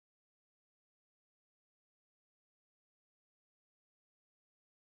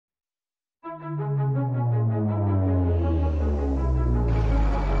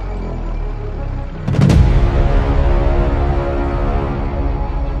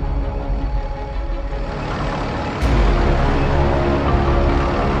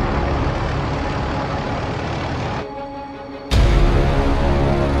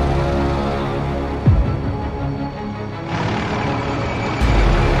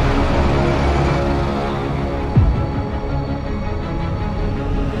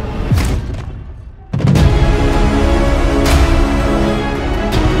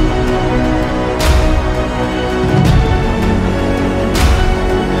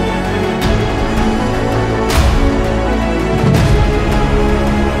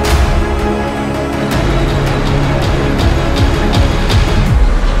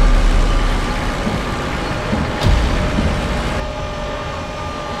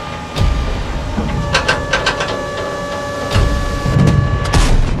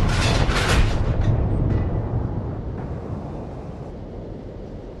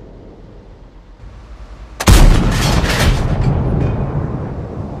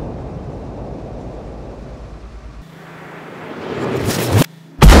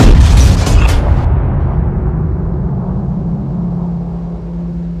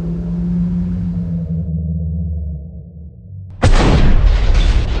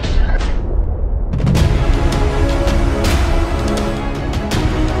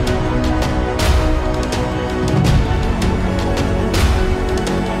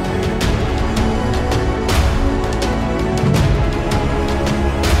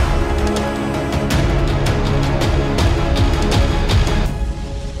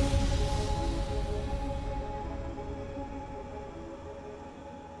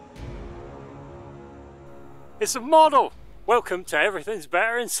It's a model! Welcome to Everything's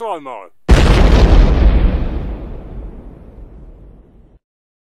Better in Slomo.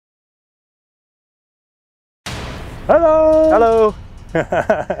 Hello! Hello!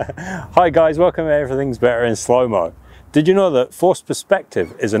 Hi guys, welcome to Everything's Better in Slomo. Did you know that forced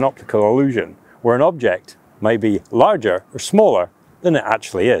perspective is an optical illusion where an object may be larger or smaller than it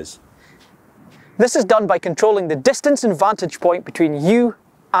actually is? This is done by controlling the distance and vantage point between you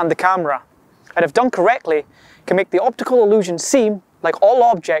and the camera, and if done correctly, can make the optical illusion seem like all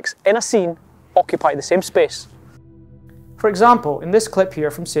objects in a scene occupy the same space. For example, in this clip here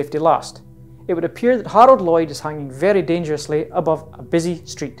from Safety Last, it would appear that Harold Lloyd is hanging very dangerously above a busy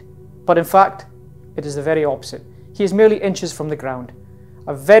street, but in fact, it is the very opposite. He is merely inches from the ground.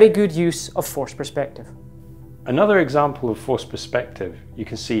 A very good use of forced perspective. Another example of forced perspective you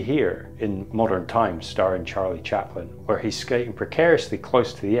can see here in Modern Times starring Charlie Chaplin, where he's skating precariously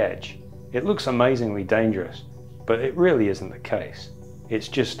close to the edge. It looks amazingly dangerous, but it really isn't the case. It's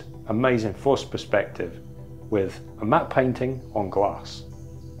just amazing forced perspective with a matte painting on glass.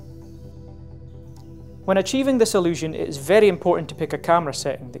 When achieving this illusion, it is very important to pick a camera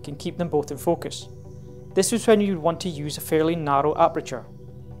setting that can keep them both in focus. This is when you would want to use a fairly narrow aperture.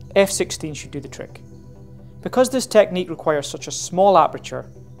 f/16 should do the trick. Because this technique requires such a small aperture,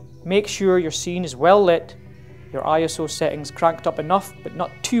 make sure your scene is well lit, your ISO settings cranked up enough but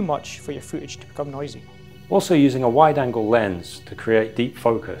not too much for your footage to become noisy. Also using a wide-angle lens to create deep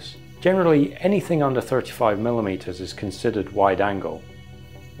focus. Generally anything under 35mm is considered wide-angle.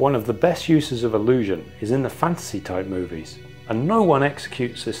 One of the best uses of illusion is in the fantasy type movies, and no one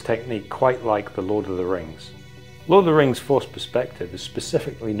executes this technique quite like the Lord of the Rings. Lord of the Rings forced perspective is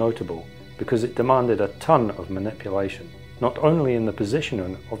specifically notable because it demanded a ton of manipulation, not only in the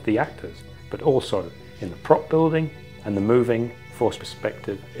positioning of the actors, but also in the prop building and the moving forced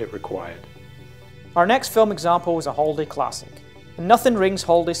perspective it required. Our next film example is a holiday classic, and nothing rings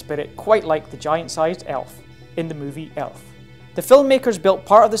holiday spirit quite like the giant-sized elf in the movie Elf. The filmmakers built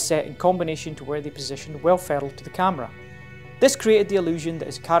part of the set in combination to where they positioned Will Ferrell to the camera. This created the illusion that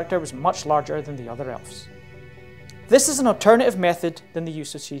his character was much larger than the other elves. This is an alternative method than the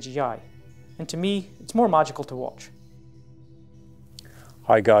use of CGI, and to me, it's more magical to watch.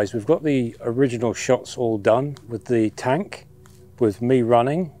 Hi guys, we've got the original shots all done with the tank, with me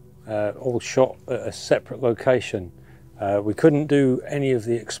running, all shot at a separate location. We couldn't do any of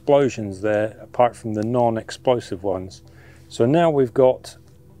the explosions there apart from the non-explosive ones. So now we've got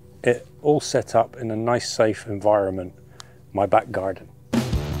it all set up in a nice safe environment, my back garden.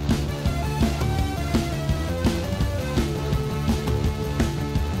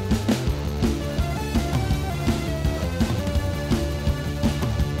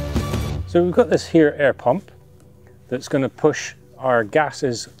 So we've got this here air pump that's going to push our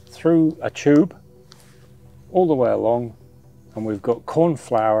gases through a tube all the way along, and we've got corn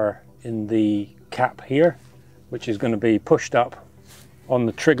flour in the cap here, which is going to be pushed up on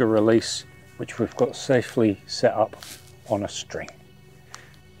the trigger release which we've got safely set up on a string.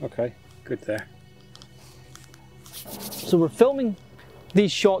 Okay, good there. So we're filming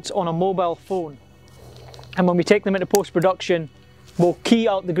these shots on a mobile phone, and when we take them into post-production, we'll key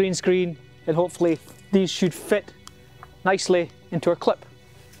out the green screen and hopefully these should fit nicely into our clip.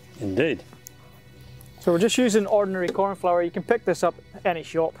 Indeed. So we're just using ordinary corn flour. You can pick this up at any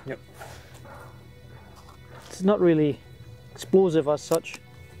shop. Yep. It's not really explosive as such,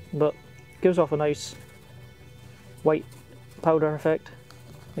 but gives off a nice white powder effect,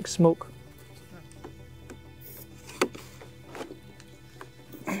 like smoke.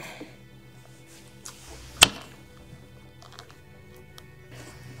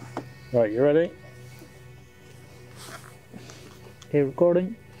 Right, you ready? Okay,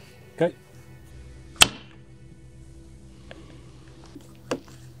 recording. Okay.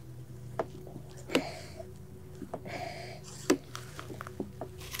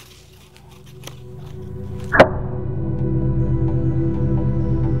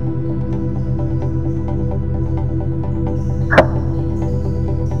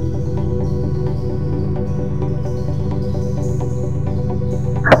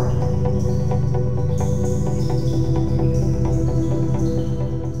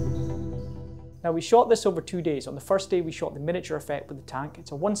 Now we shot this over 2 days. On the first day we shot the miniature effect with the tank.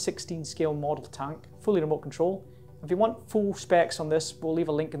 It's a 1/16 scale model tank, fully remote control. If you want full specs on this, we'll leave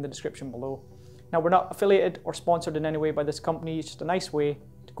a link in the description below. Now we're not affiliated or sponsored in any way by this company, it's just a nice way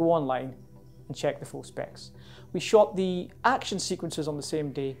to go online and check the full specs. We shot the action sequences on the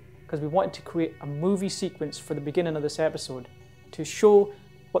same day because we wanted to create a movie sequence for the beginning of this episode to show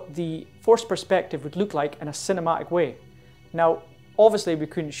what the forced perspective would look like in a cinematic way. Now, obviously we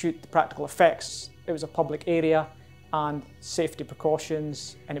couldn't shoot the practical effects. It was a public area and safety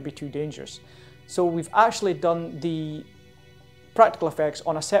precautions, and it'd be too dangerous. So we've actually done the practical effects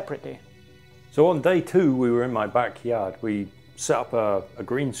on a separate day. So on day 2 we were in my backyard. We set up a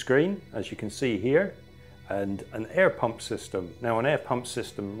green screen, as you can see here, and an air pump system. Now an air pump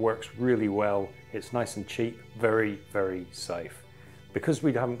system works really well. It's nice and cheap, very, very safe. Because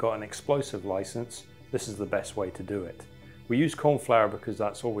we haven't got an explosive license, this is the best way to do it. We use corn flour because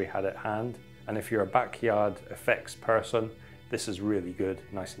that's all we had at hand, and if you're a backyard effects person, this is really good,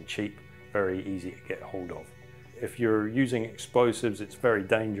 nice and cheap, very easy to get hold of. If you're using explosives, it's very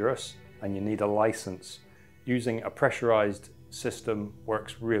dangerous and you need a license. Using a pressurized system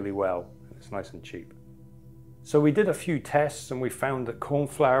works really well, and it's nice and cheap. So we did a few tests and we found that corn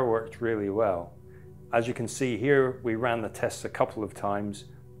flour worked really well. As you can see here, we ran the tests a couple of times.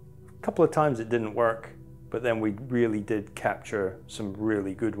 A couple of times it didn't work, but then we really did capture some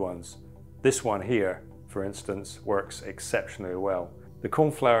really good ones. This one here, for instance, works exceptionally well. The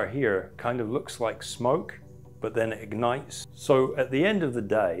corn flour here kind of looks like smoke, but then it ignites. So at the end of the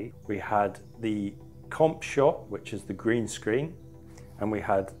day, we had the comp shot, which is the green screen, and we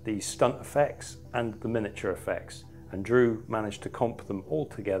had the stunt effects and the miniature effects. And Drew managed to comp them all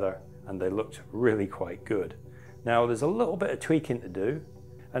together, and they looked really quite good. Now there's a little bit of tweaking to do.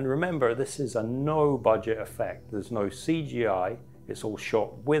 And remember, this is a no budget effect. There's no CGI, it's all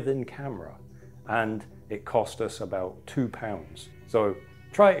shot within camera. And it cost us about £2. So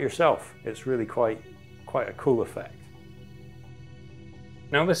try it yourself, it's really quite a cool effect.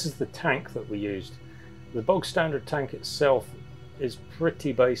 Now this is the tank that we used. The bog standard tank itself is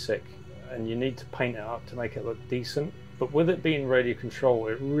pretty basic and you need to paint it up to make it look decent. But with it being radio control,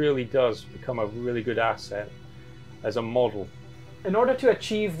 it really does become a really good asset as a model. In order to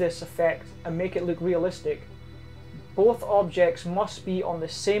achieve this effect and make it look realistic, both objects must be on the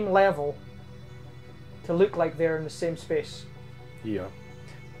same level to look like they're in the same space. Yeah.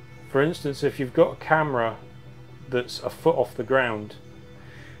 For instance, if you've got a camera that's a foot off the ground,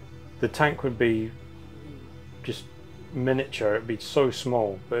 the tank would be just miniature, it'd be so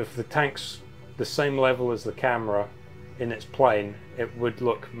small. But if the tank's the same level as the camera in its plane, it would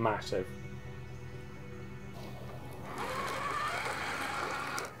look massive.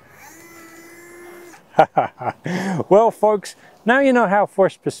 Well folks, now you know how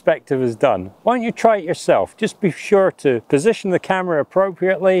forced perspective is done. Why don't you try it yourself? Just be sure to position the camera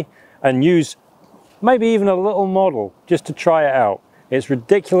appropriately and use maybe even a little model just to try it out. It's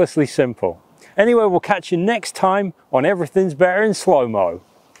ridiculously simple. Anyway, we'll catch you next time on Everything's Better in Slow-Mo.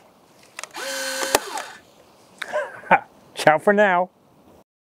 Ciao for now.